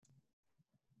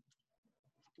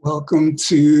Welcome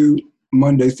to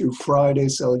Monday through Friday,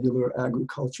 Cellular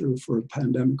Agriculture for a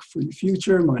Pandemic-Free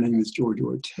Future. My name is George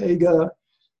Ortega.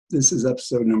 This is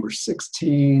episode number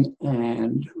 16,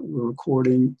 and we're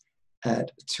recording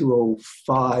at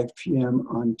 2:05 p.m.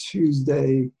 on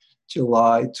Tuesday,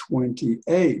 July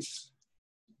 28th.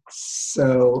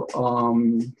 So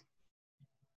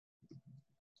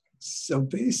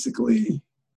basically,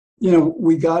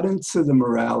 we got into the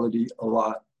morality a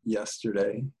lot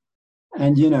yesterday.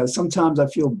 And, sometimes I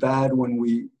feel bad when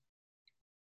we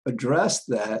address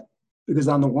that, because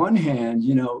on the one hand,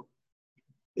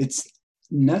 it's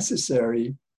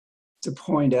necessary to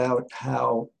point out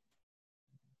how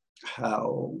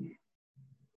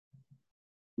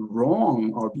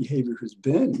wrong our behavior has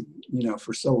been,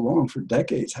 for so long, for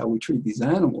decades, how we treat these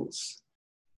animals.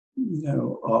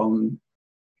 On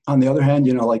the other hand,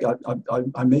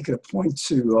 I make it a point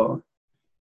to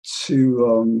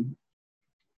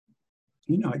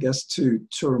I guess to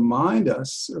remind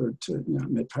us, or to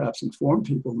perhaps inform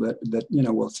people that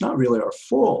well, it's not really our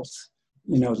fault.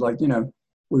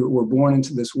 We're born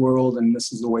into this world, and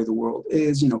this is the way the world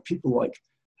is. People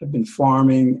have been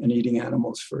farming and eating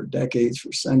animals for decades,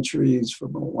 for centuries, for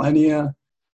millennia,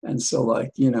 and so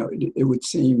it would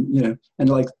seem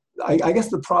and I guess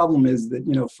the problem is that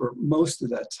for most of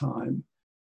that time,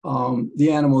 the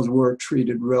animals were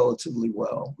treated relatively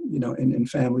well. In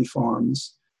family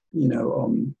farms.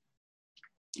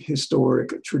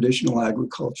 Historic traditional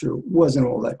agriculture wasn't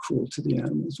all that cruel to the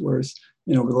animals, whereas,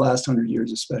 over the last 100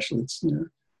 years especially, it's,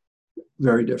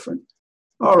 very different.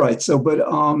 All right, but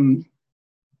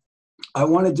I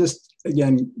want to just,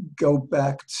 again, go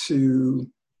back to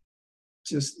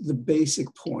just the basic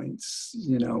points,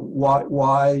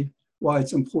 why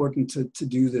it's important to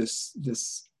do this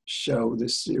show,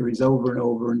 this series over and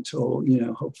over until,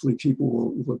 hopefully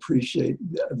people will appreciate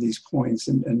these points,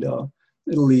 and it'll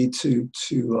lead to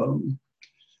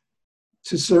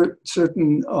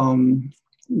certain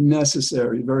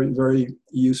necessary, very, very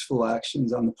useful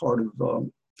actions on the part of,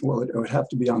 it would have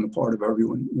to be on the part of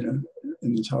everyone, in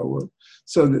the entire world.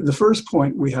 So the first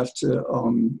point we have to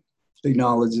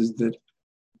acknowledge is that,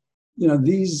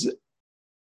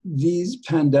 these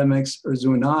pandemics are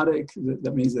zoonotic.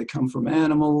 That means they come from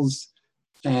animals,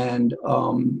 and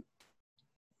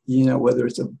whether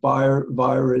it's a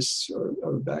virus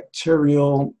or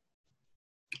bacterial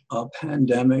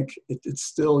pandemic, it's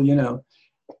still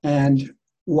And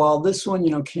while this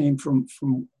one came from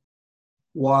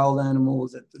wild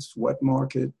animals at this wet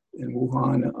market in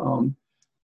Wuhan,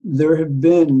 there have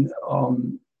been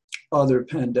other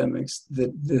pandemics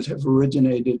that have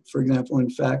originated, for example,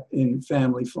 in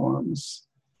family farms.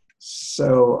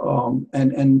 So,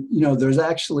 there's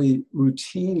actually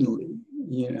routinely,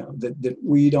 that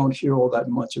we don't hear all that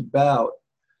much about.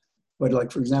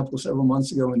 But for example, several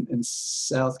months ago in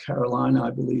South Carolina,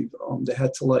 I believe, they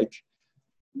had to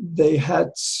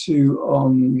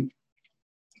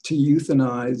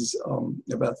euthanize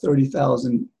about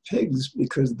 30,000 pigs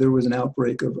because there was an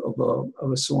outbreak of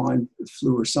a swine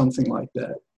flu or something like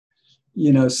that.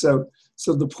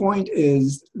 So the point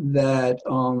is that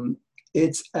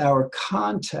it's our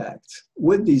contact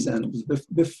with these animals.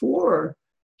 Before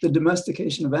the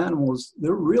domestication of animals,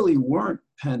 there really weren't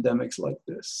pandemics like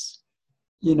this.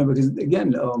 Because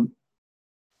again,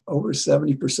 over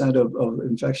 70% of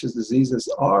infectious diseases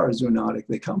are zoonotic.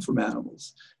 They come from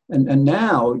animals. And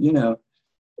now,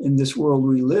 in this world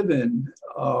we live in,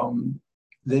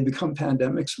 they become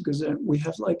pandemics because we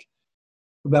have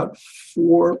about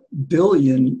 4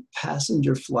 billion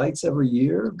passenger flights every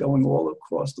year going all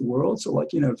across the world. So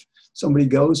if somebody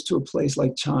goes to a place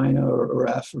like China or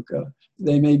Africa,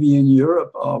 they may be in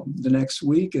Europe the next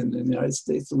week and in the United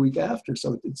States the week after.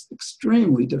 So it's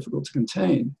extremely difficult to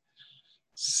contain.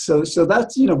 So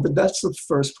that's, but that's the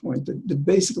first point, that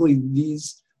basically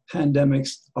these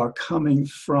pandemics are coming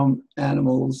from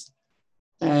animals.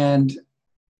 And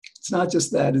it's not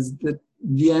just that, is that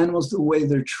the animals, the way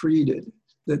they're treated,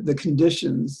 the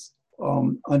conditions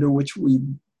under which we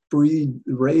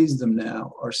raise them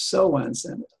now are so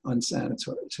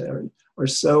unsanitary, are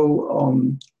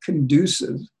so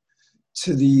conducive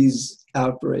to these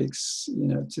outbreaks,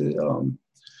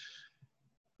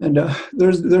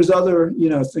 there's other,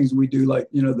 things we do,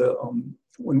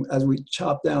 as we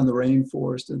chop down the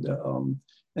rainforest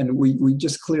and we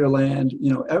just clear land,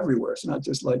 everywhere. It's not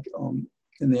just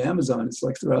in the Amazon, it's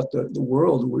throughout the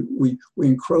world. We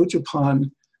encroach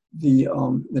upon the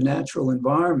natural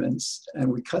environments,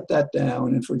 and we cut that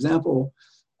down. And for example,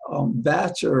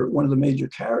 bats are one of the major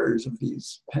carriers of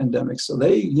these pandemics. So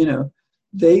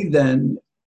they then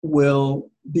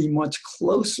will be much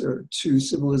closer to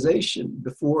civilization.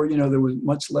 Before, there was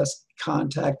much less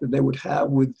contact that they would have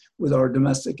with our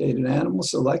domesticated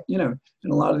animals. So like, in a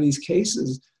lot of these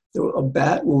cases, a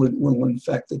bat will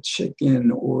infect a chicken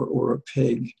or a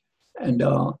pig. And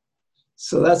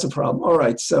so that's a problem. All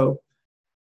right, so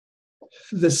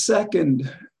the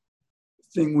second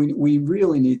thing we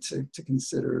really need to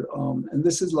consider, and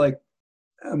this is like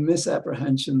a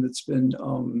misapprehension that's been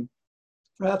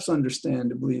perhaps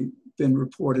understandably been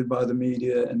reported by the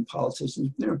media and politicians.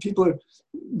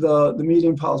 The media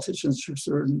and politicians to a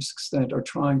certain extent are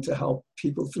trying to help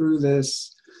people through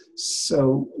this.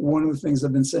 So one of the things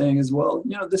I've been saying is, well,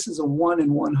 this is a 1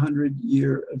 in 100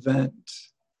 year event,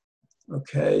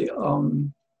 okay?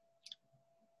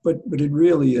 But it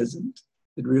really isn't.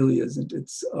 It really isn't.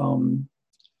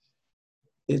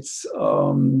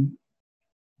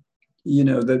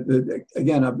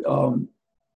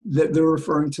 They're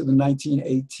referring to the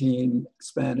 1918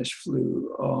 Spanish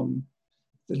flu.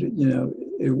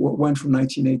 It went from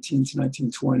 1918 to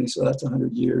 1920, so that's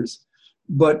 100 years.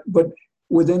 But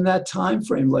within that time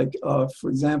frame, like for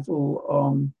example,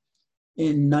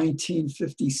 in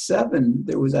 1957,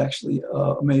 there was actually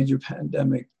a major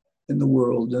pandemic in the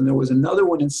world, and there was another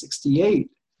one in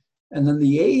 '68, and then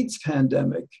the AIDS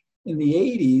pandemic in the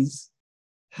 '80s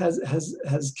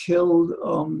has killed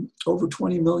over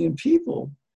 20 million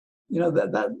people.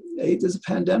 That AIDS is a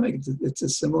pandemic. It's a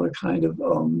similar kind of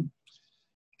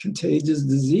contagious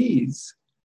disease.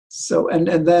 So and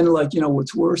then like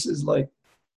what's worse is like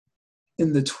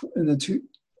in the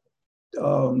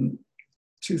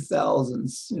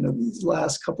 2000s, these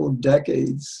last couple of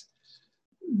decades,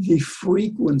 the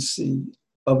frequency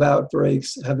of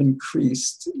outbreaks have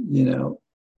increased,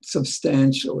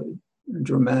 substantially and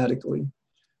dramatically.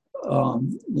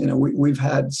 We've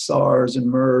had SARS and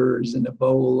MERS and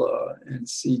Ebola and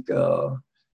Zika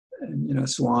and,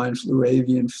 swine flu,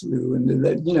 avian flu. And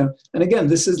again,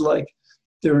 this is like,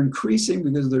 they're increasing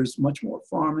because there's much more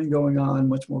farming going on,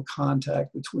 much more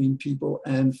contact between people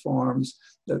and farms.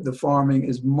 The farming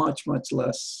is much, much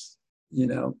less,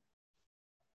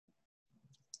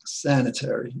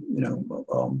 sanitary,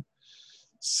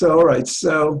 So, all right,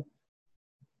 so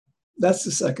that's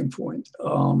the second point.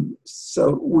 In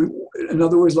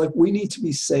other words, like we need to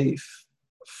be safe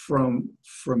from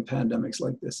pandemics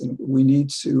like this, and we need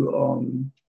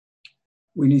to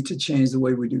change the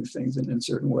way we do things in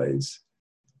certain ways.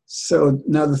 So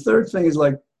now the third thing is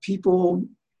like people.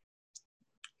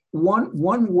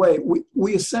 One way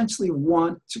we essentially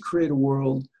want to create a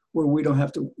world where we don't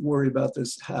have to worry about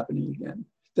this happening again.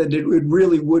 That it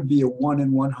really would be a 1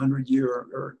 in 100 year,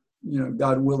 or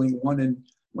God willing, 1 in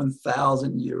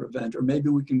 1,000 year event, or maybe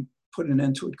we can put an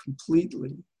end to it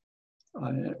completely,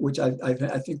 which I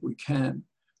think we can.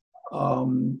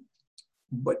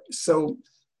 But so,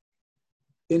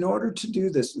 in order to do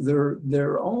this,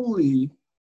 there are only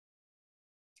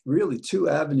really 2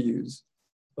 avenues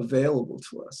available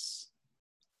to us.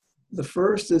 The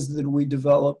first is that we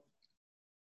develop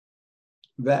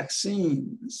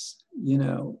vaccines,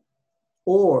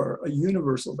 or a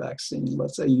universal vaccine,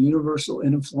 let's say a universal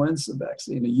influenza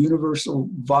vaccine, a universal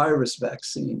virus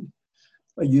vaccine,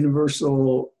 a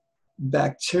universal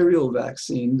bacterial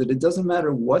vaccine, that it doesn't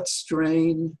matter what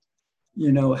strain,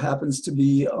 happens to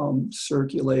be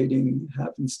circulating,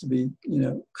 happens to be,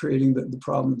 creating the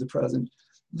problem of the present,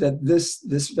 that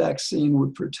this vaccine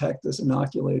would protect us,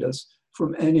 inoculate us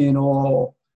from any and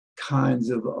all kinds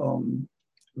of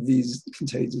these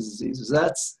contagious diseases.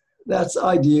 That's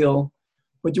ideal.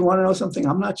 But you want to know something?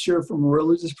 I'm not sure from a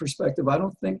religious perspective, I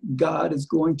don't think God is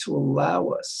going to allow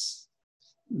us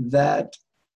that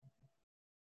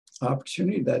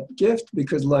opportunity, that gift,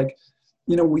 because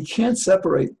we can't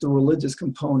separate the religious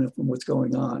component from what's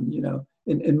going on.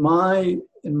 In my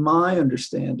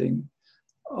understanding,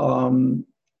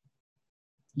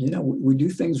 we do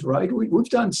things right. We've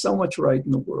done so much right in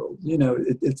the world.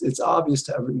 It's obvious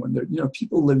to everyone that,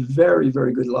 people live very,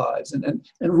 very good lives. And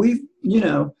we've,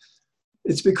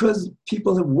 it's because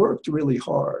people have worked really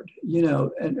hard,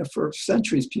 and for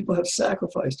centuries, people have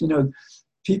sacrificed,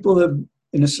 people have,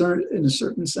 in a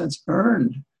certain sense,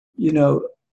 earned,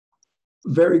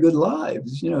 very good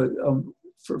lives,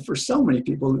 for so many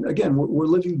people. Again, we're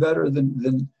living better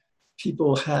than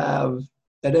people have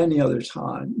at any other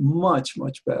time, much,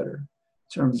 much better in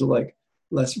terms of like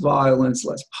less violence,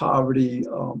 less poverty,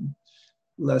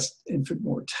 less infant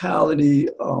mortality.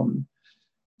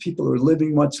 People are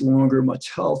living much longer, much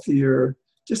healthier,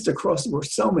 just across the board,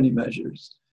 so many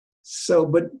measures. So,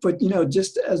 but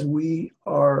just as we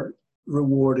are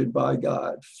rewarded by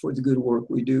God for the good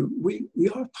work we do, we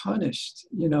are punished,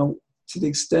 to the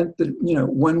extent that,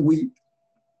 when we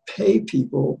pay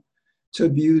people to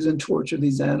abuse and torture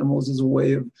these animals as a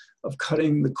way of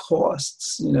cutting the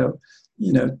costs.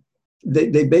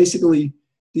 They basically,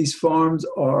 these farms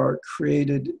are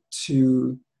created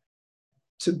to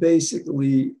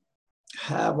basically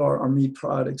have our meat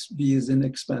products be as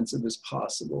inexpensive as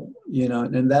possible,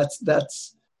 and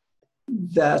that's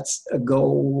a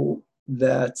goal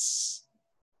that's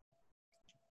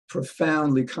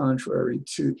profoundly contrary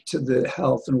to the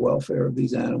health and welfare of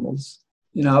these animals.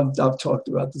 I've talked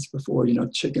about this before.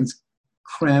 Chickens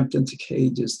cramped into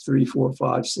cages, 3, 4,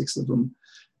 5, 6 of them.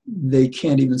 They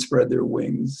can't even spread their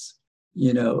wings.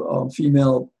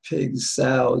 Female pigs,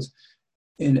 sows,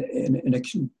 in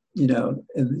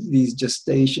these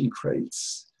gestation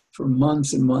crates for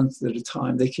months and months at a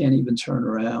time. They can't even turn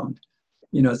around.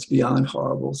 It's beyond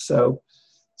horrible. So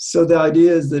the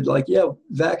idea is that, like, yeah,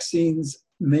 vaccines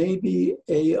may be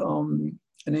an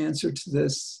answer to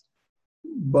this,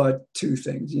 but two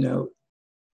things.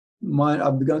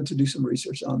 I've begun to do some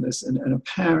research on this, and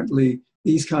apparently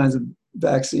these kinds of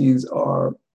vaccines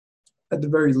are at the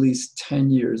very least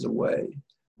 10 years away,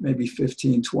 maybe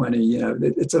 15, 20.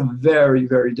 It's a very,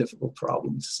 very difficult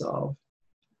problem to solve.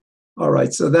 All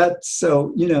right, so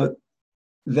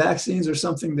vaccines are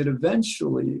something that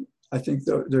eventually I think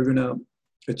they're going to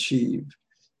achieve.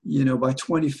 By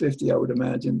 2050, I would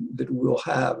imagine that we'll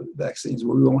have vaccines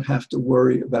where we won't have to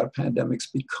worry about pandemics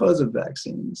because of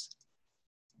vaccines.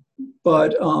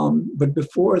 But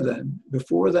before then,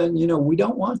 we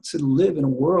don't want to live in a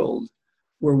world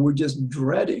where we're just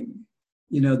dreading,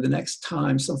 the next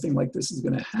time something like this is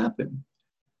going to happen.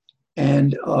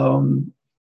 And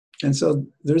so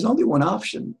there's only one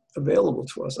option available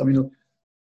to us. I mean,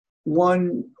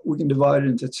 one, we can divide it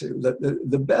into two.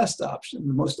 The best option,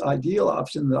 the most ideal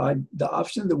option, the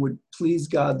option that would please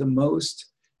God the most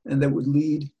and that would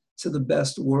lead to the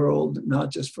best world,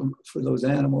 not just for those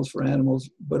animals,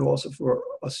 but also for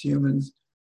us humans,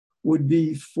 would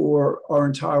be for our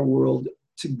entire world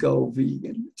to go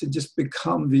vegan, to just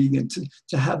become vegan,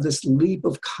 to have this leap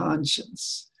of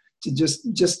conscience, to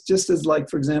just as, like,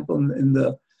 for example, in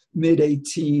the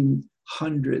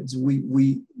mid-1800s,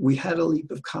 we had a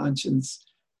leap of conscience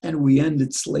and we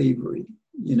ended slavery.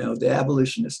 The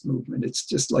abolitionist movement. It's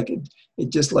just like it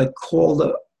just like called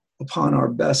upon our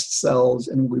best selves,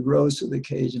 and we rose to the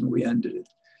occasion. We ended it.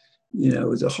 It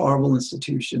was a horrible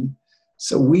institution.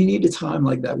 So we need a time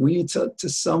like that. We need to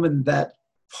summon that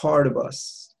part of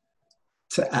us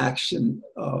to action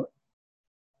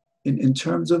in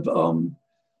terms of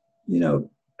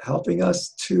helping us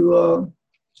to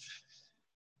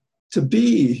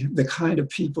be the kind of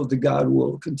people that God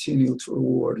will continue to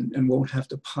reward and won't have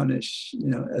to punish,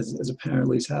 as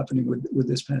apparently is happening with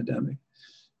this pandemic.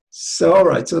 So, all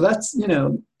right, so that's,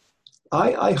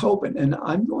 I hope, and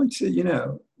I'm going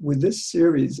to, with this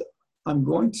series, I'm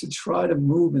going to try to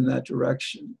move in that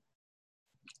direction.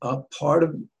 Part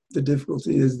of the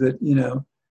difficulty is that,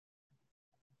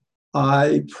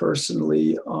 I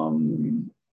personally,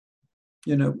 knowing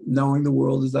the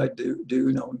world as I do,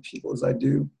 knowing people as I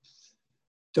do,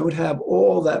 don't have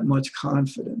all that much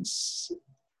confidence,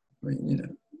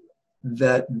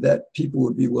 that people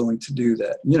would be willing to do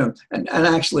that, and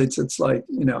actually it's like,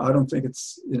 I don't think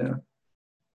it's,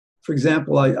 for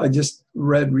example, I just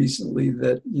read recently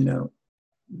that,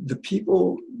 the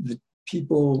people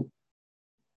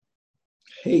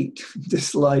hate,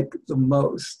 dislike the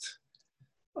most,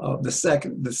 the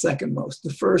second most.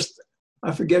 The first,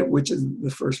 I forget which is the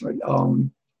first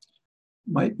one,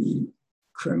 might be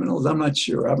criminals. I'm not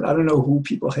sure. I don't know who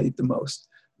people hate the most,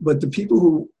 but the people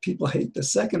who people hate the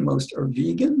second most are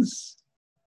vegans.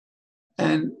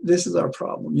 And this is our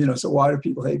problem, so why do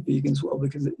people hate vegans? Well,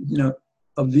 because,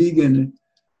 a vegan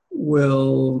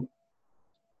will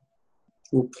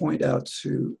point out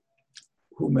to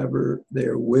whomever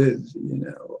they're with,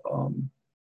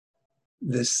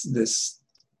 this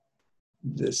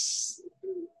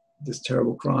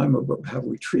terrible crime of how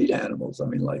we treat animals. I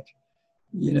mean, like,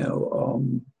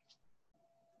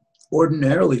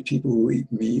 ordinarily people who eat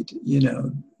meat,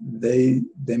 they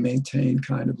maintain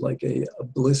kind of like a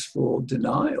blissful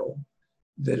denial.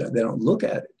 They don't look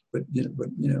at it, but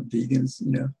vegans,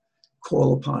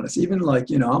 call upon us. Even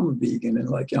like, I'm a vegan, and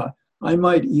like, I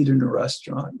might eat in a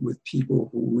restaurant with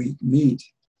people who eat meat,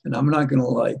 and I'm not going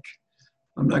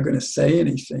to say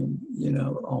anything,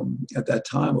 at that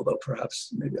time, although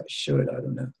perhaps maybe I should, I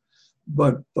don't know.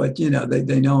 But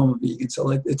they know I'm a vegan, so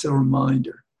like, it's a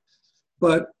reminder.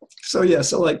 But so yeah,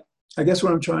 so like, I guess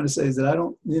what I'm trying to say is that I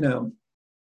don't,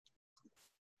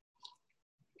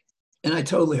 and I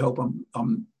totally hope I'm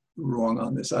wrong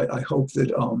on this. I hope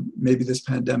that maybe this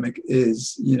pandemic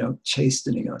is,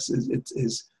 chastening us,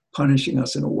 is punishing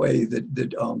us in a way that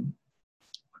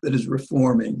is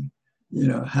reforming,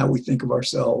 how we think of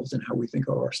ourselves and how we think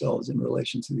of ourselves in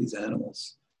relation to these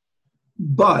animals.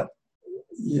 But,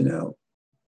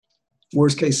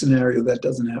 worst case scenario, that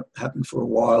doesn't happen for a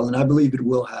while, and I believe it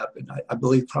will happen. I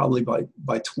believe probably by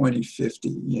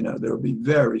 2050, there will be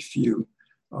very few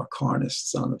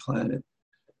carnists on the planet.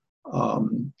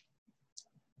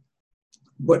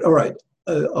 But all right,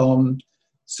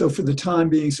 so for the time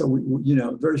being,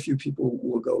 very few people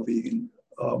will go vegan.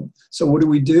 So what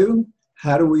do?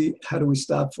 How do we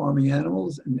stop farming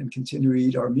animals and continue to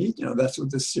eat our meat? That's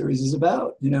what this series is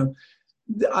about.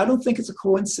 I don't think it's a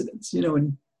coincidence.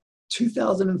 In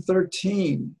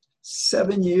 2013,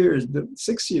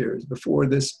 6 years before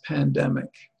this pandemic,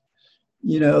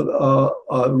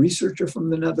 a researcher from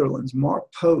the Netherlands,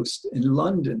 Mark Post in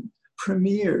London,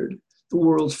 premiered the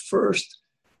world's first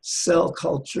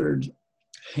cell-cultured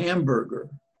hamburger,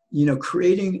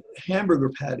 creating hamburger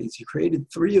patties. He created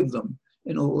 3 of them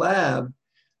in a lab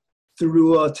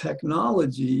through a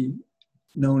technology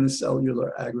known as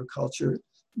cellular agriculture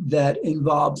that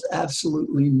involves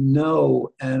absolutely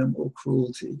no animal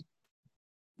cruelty.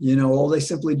 All they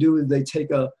simply do is they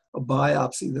take a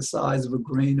biopsy the size of a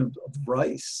grain of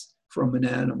rice from an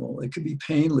animal. It could be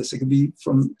painless. It could be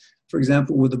from, for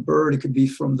example, with a bird, it could be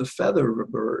from the feather of a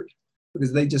bird,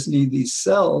 because they just need these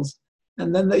cells.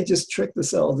 And then they just trick the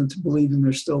cells into believing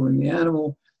they're still in the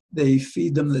animal. They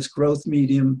feed them this growth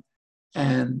medium,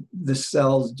 and the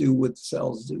cells do what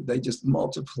cells do. They just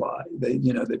multiply. They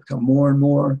become more and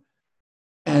more.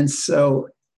 And so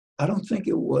I don't think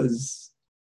it was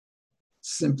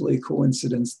simply a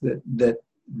coincidence that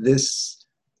this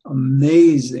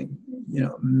amazing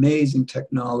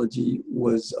technology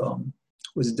was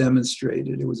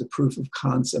demonstrated. It was a proof of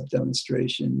concept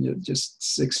demonstration, just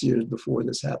 6 years before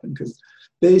this happened, because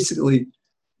basically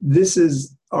this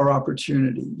is our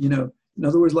opportunity. In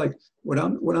other words, like what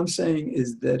I'm saying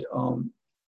is that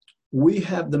we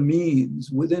have the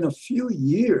means within a few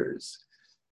years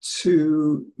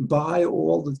to buy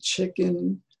all the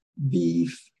chicken,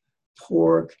 beef,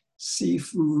 pork,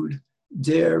 seafood,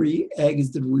 dairy,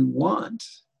 eggs that we want,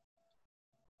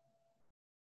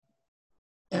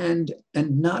 and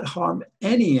not harm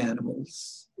any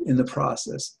animals in the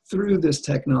process through this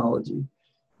technology.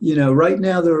 Right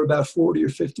now there are about 40 or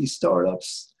 50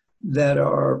 startups that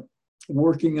are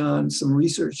working on some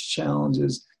research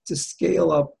challenges to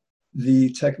scale up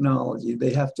the technology.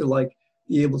 They have to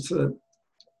be able to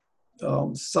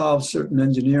solve certain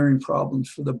engineering problems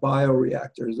for the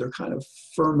bioreactors. They're kind of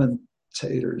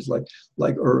fermentators, like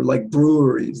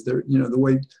breweries. They're the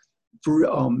way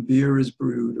beer is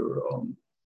brewed or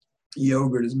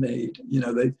yogurt is made.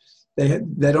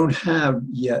 They don't have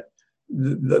yet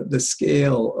the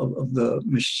scale of the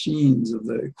machines, of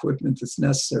the equipment that's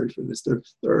necessary for this.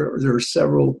 There are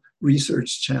several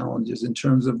research challenges in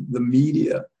terms of the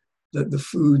media, the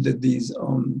food that these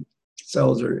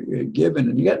cells are given,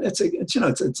 and it's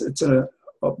a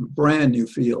brand new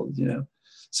field.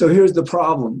 So here's the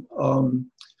problem: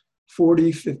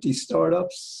 40, 50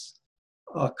 startups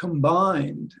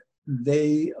combined.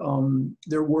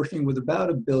 They're working with about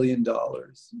 $1 billion.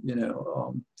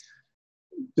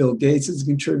 Bill Gates has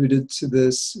contributed to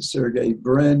this. Sergey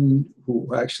Brin,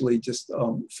 who actually just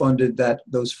funded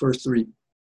those first 3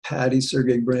 patties.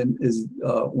 Sergey Brin is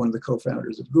one of the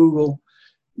co-founders of Google.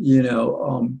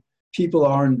 People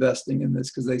are investing in this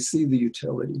because they see the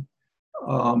utility.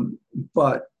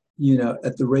 But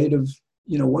at the rate of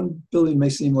 $1 billion may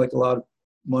seem like a lot of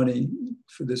money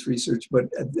for this research, but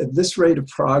at this rate of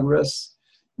progress,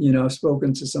 I've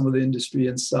spoken to some of the industry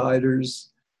insiders,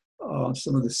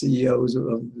 some of the CEOs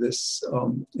of this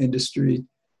industry,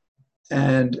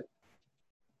 and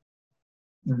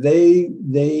they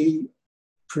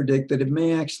predict that it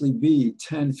may actually be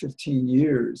 10, 15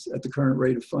 years at the current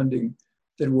rate of funding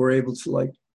that we're able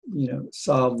to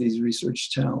solve these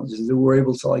research challenges, that we're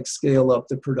able to scale up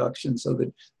the production so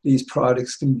that these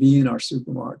products can be in our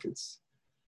supermarkets.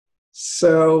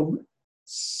 So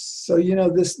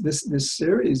this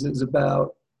series is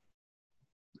about,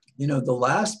 the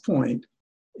last point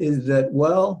is that,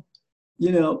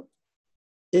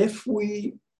 if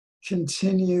we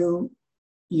continue,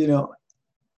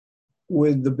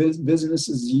 with the business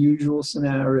as usual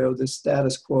scenario, the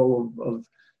status quo of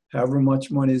however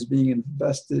much money is being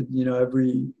invested,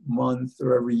 every month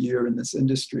or every year in this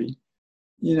industry,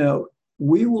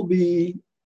 we will be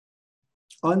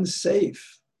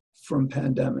unsafe from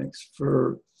pandemics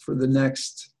for the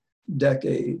next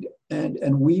decade.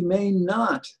 And we may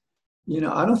not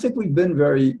I don't think we've been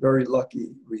very, very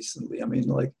lucky recently. I mean,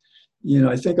 like,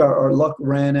 I think our luck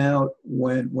ran out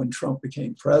when Trump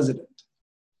became president.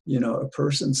 A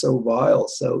person so vile,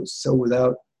 so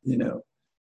without,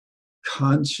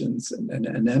 conscience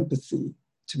and empathy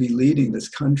to be leading this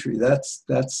country. That's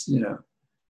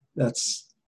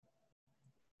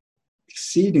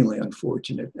exceedingly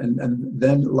unfortunate. And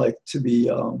then like to be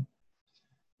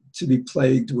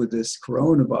plagued with this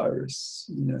coronavirus,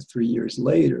 3 years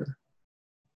later.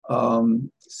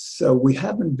 So we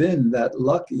haven't been that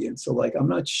lucky. And so like, I'm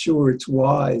not sure it's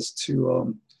wise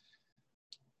to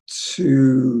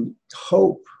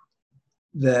hope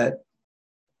that,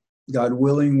 God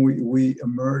willing, we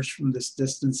emerge from this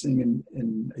distancing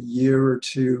in a year or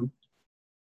two.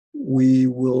 We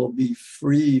will be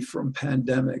free from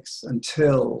pandemics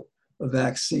until a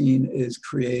vaccine is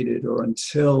created, or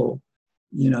until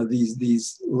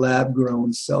these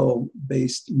lab-grown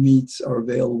cell-based meats are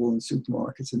available in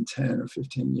supermarkets in 10 or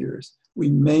 15 years. We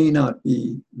may not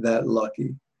be that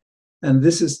lucky. And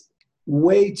this is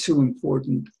way too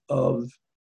important of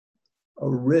a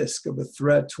risk, of a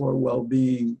threat to our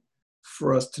well-being,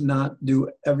 for us to not do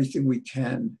everything we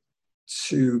can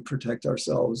to protect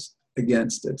ourselves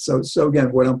against it. So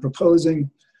again, what I'm proposing,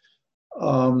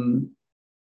 an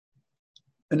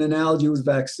analogy with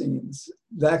vaccines.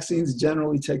 Vaccines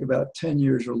generally take about 10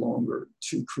 years or longer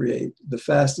to create. The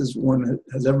fastest one that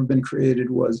has ever been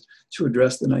created was to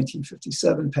address the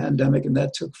 1957 pandemic, and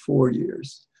that took 4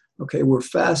 years. Okay, we're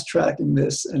fast tracking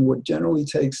this, and what generally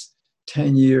takes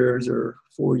 10 years or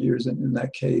 4 years in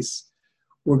that case,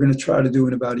 we're going to try to do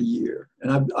in about a year.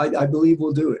 And I believe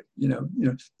we'll do it.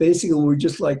 Basically,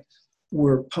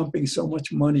 we're pumping so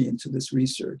much money into this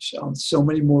research. So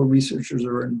many more researchers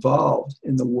are involved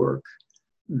in the work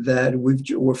that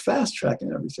we're fast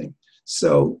tracking everything.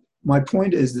 So my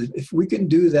point is that if we can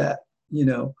do that,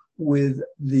 with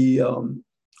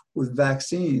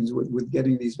vaccines, with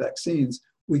getting these vaccines,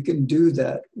 we can do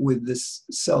that with this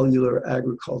cellular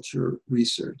agriculture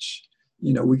research.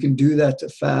 We can do that to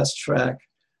fast track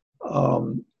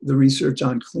the research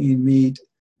on clean meat,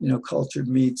 cultured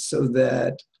meat, so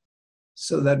that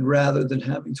rather than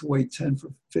having to wait 10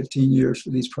 for 15 years for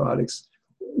these products,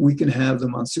 we can have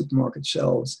them on supermarket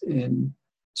shelves in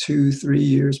 2-3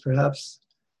 years, perhaps.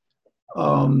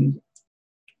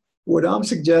 What I'm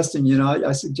suggesting,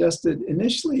 I suggested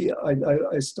initially,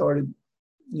 I started,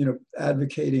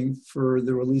 advocating for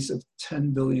the release of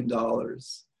 $10 billion,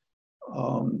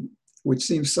 which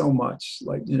seems so much,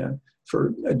 like,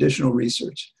 for additional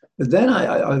research. But then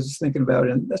I was thinking about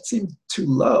it, and that seemed too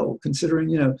low,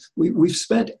 considering, we've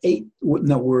spent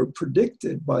we're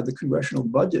predicted by the Congressional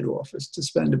Budget Office to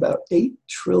spend about $8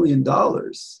 trillion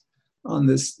on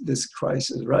this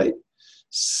crisis, right?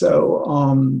 So,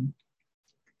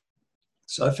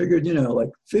 so I figured,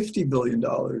 like $50 billion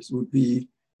would be,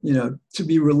 to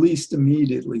be released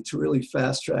immediately to really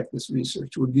fast track this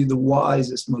research would be the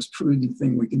wisest, most prudent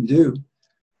thing we can do.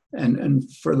 And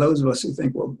for those of us who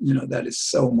think, well, that is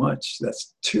so much,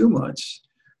 that's too much,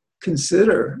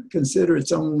 consider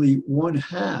it's only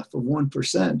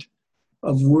 0.5%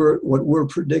 of what we're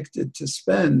predicted to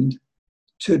spend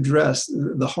to address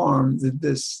the harm that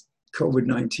this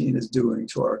COVID-19 is doing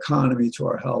to our economy, to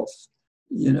our health.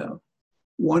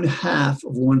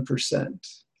 0.5%.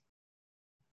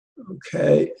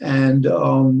 Okay, and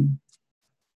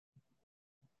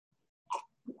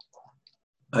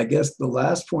I guess the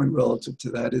last point relative to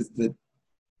that is that,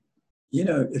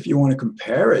 if you want to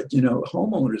compare it,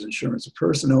 homeowners insurance, a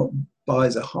person who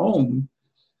buys a home,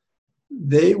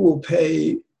 they will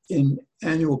pay in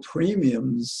annual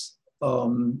premiums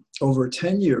over a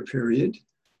 10-year period,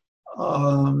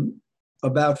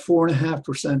 about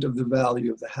 4.5% of the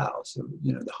value of the house,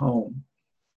 the home,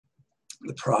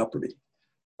 the property.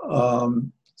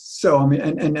 So, I mean,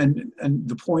 and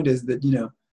the point is that,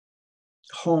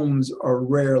 homes are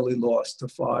rarely lost to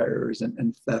fires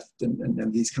and theft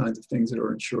and these kinds of things that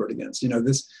are insured against.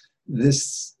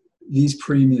 These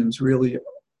premiums really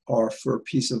are for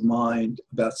peace of mind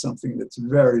about something that's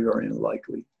very, very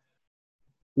unlikely.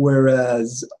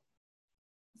 Whereas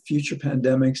future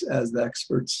pandemics, as the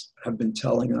experts have been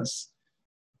telling us,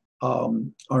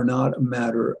 are not a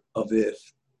matter of if,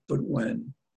 but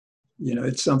when.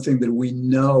 It's something that we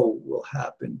know will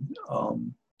happen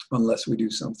unless we do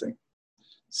something.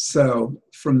 So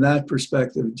from that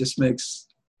perspective, it just makes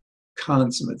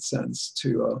consummate sense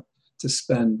to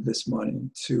spend this money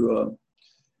to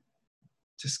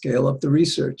scale up the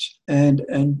research. And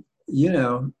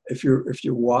if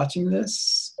you're watching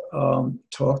this,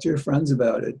 talk to your friends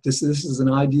about it. This is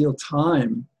an ideal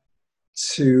time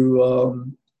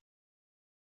to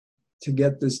to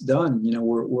get this done. You know,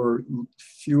 we're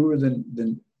fewer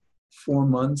than 4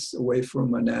 months away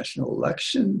from a national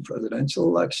election, presidential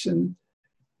election,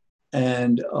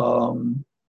 and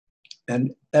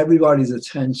everybody's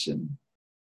attention,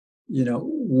 you know,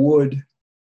 would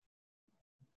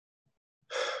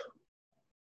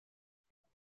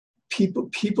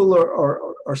people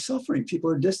are suffering.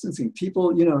 People are distancing.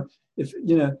 People, you know, if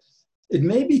you know, it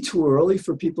may be too early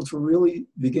for people to really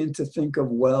begin to think of,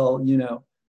 well, you know,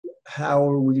 how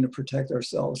are we going to protect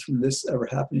ourselves from this ever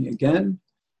happening again?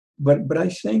 But I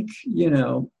think, you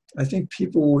know, I think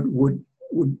people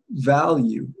would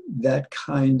value that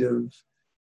kind of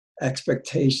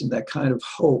expectation, that kind of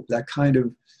hope, that kind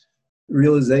of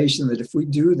realization that if we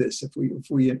do this, if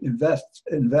we invest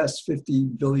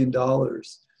 $50 billion,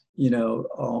 you know,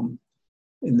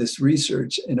 in this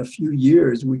research, in a few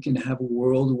years, we can have a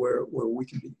world where we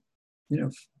can be, you know,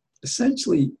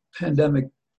 essentially pandemic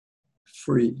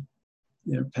free,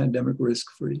 you know, pandemic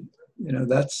risk free. You know,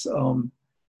 that's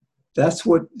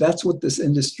what this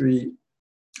industry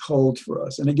holds for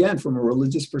us. And again, from a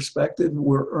religious perspective,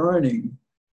 we're earning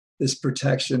this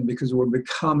protection because we're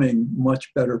becoming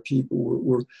much better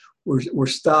people. We're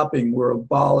stopping, we're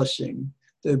abolishing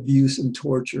the abuse and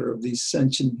torture of these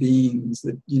sentient beings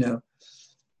that, you know,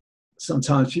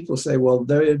 sometimes people say, well,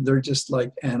 they're just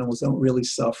like animals, don't really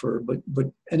suffer.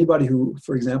 But anybody who,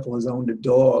 for example, has owned a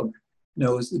dog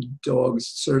knows that dogs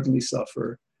certainly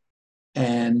suffer.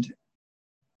 And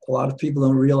a lot of people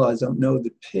don't know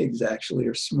that pigs actually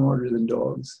are smarter than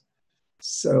dogs.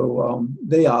 So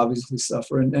they obviously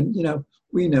suffer. And, you know,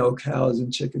 we know cows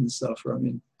and chickens suffer. I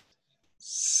mean,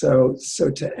 so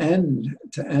to end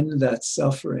that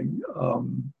suffering,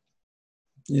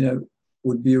 you know,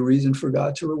 would be a reason for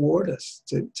God to reward us,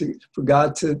 for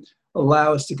God to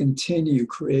allow us to continue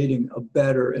creating a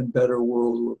better and better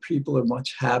world where people are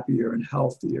much happier and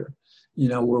healthier, you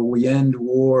know, where we end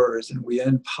wars and we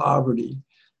end poverty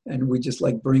and we just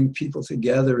like bring people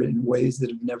together in ways that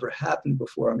have never happened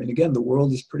before. I mean, again, the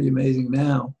world is pretty amazing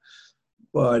now,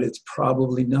 but it's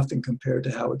probably nothing compared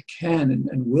to how it can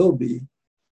and will be,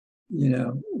 you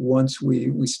know, once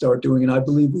we start doing, and I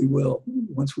believe we will,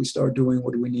 once we start doing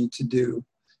what we need to do,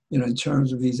 you know, in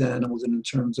terms of these animals and in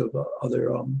terms of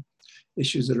other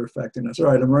issues that are affecting us. All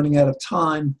right, I'm running out of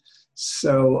time.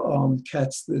 So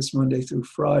catch this Monday through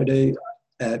Friday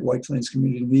at White Plains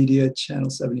Community Media, channel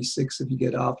 76 if you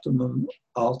get Optimum,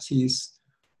 Altice,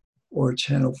 or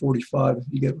channel 45 if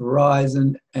you get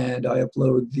Verizon, and I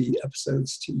upload the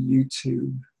episodes to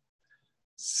YouTube.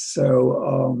 So,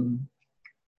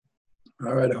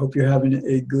 all right, I hope you're having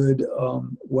a good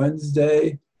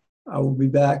Wednesday. I will be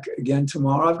back again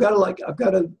tomorrow. I've got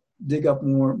to dig up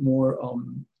more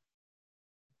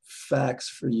facts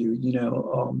for you. You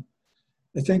know,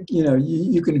 I think, you know,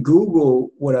 you can Google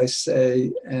what I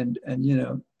say and you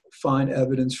know, find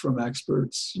evidence from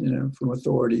experts, you know, from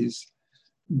authorities.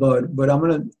 But I'm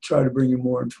going to try to bring you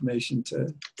more information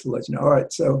to let you know. All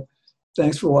right, so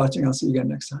thanks for watching. I'll see you again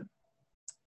next time.